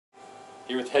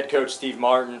Here with head coach Steve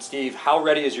Martin. Steve, how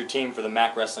ready is your team for the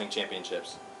MAC Wrestling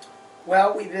Championships?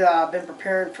 Well, we've been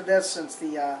preparing for this since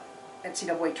the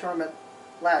NCAA tournament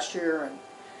last year, and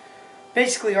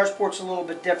basically our sport's a little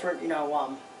bit different.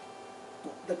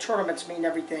 The tournaments mean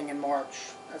everything in March.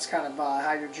 That's kind of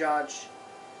how you're judged,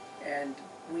 and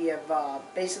we have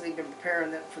basically been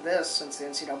preparing for this since the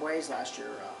NCAAs last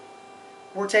year.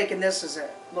 We're taking this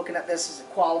looking at this as a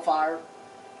qualifier,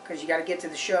 because you got to get to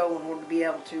the show in order to be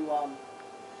able to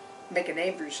make a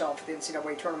name for yourself at the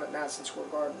NCAA tournament in Madison Square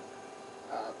Garden.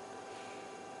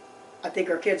 I think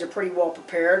our kids are pretty well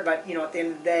prepared, but at the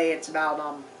end of the day, it's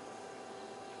about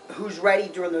who's ready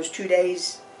during those 2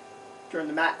 days during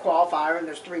the MAC qualifier, and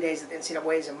there's 3 days at the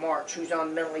NCAAs in March. Who's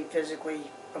on mentally, physically,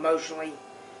 emotionally,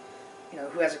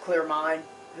 who has a clear mind,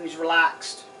 who's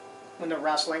relaxed when they're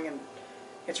wrestling, and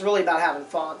it's really about having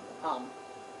fun.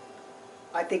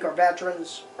 I think our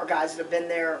veterans, our guys that have been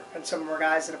there, and some of our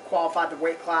guys that have qualified the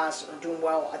weight class are doing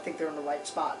well. I think they're in the right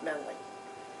spot mentally.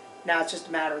 Now it's just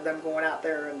a matter of them going out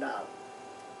there and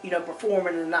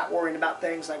performing and not worrying about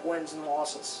things like wins and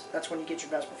losses. That's when you get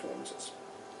your best performances.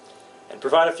 And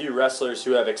provide a few wrestlers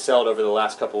who have excelled over the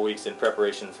last couple of weeks in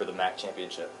preparation for the MAC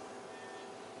Championship.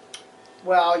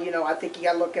 Well, I think you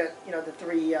got to look at the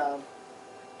three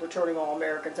returning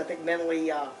All-Americans. I think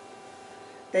mentally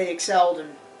they excelled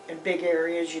in big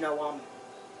areas.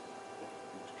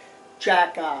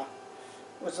 Jack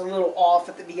was a little off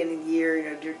at the beginning of the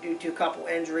year, due to a couple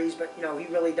injuries, but he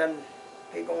really doesn't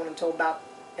get going until about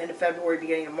end of February,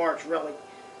 beginning of March, really.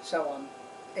 So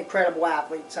incredible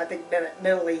athletes. I think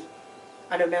mentally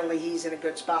he's in a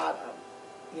good spot.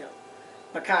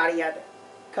 McCarty had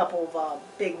a couple of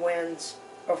big wins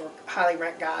over highly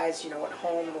ranked guys, at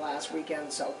home the last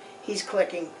weekend, so he's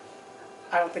clicking.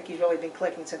 I don't think he's really been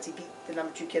clicking since he beat the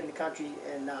number 2 kid in the country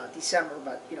in December,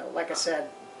 but like I said,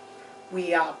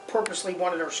 we purposely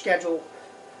wanted our schedule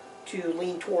to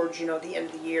lean towards the end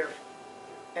of the year,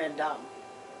 and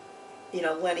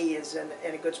Lenny is in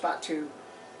a good spot too,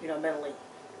 mentally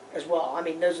as well. I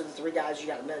mean, those are the 3 guys you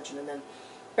got to mention, and then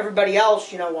everybody else,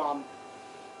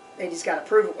 they just got to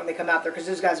prove it when they come out there, because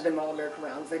those guys have been All-American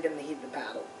rounds. They've been in the heat of the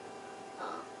battle.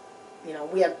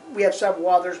 We have several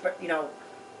others, but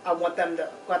I want them to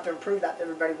go out there and prove that to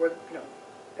everybody where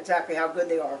exactly how good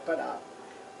they are. But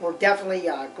we're definitely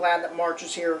glad that March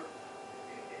is here.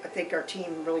 I think our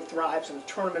team really thrives in the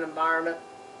tournament environment.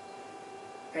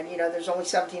 And there's only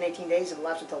 17, 18 days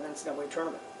left until the NCAA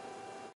tournament.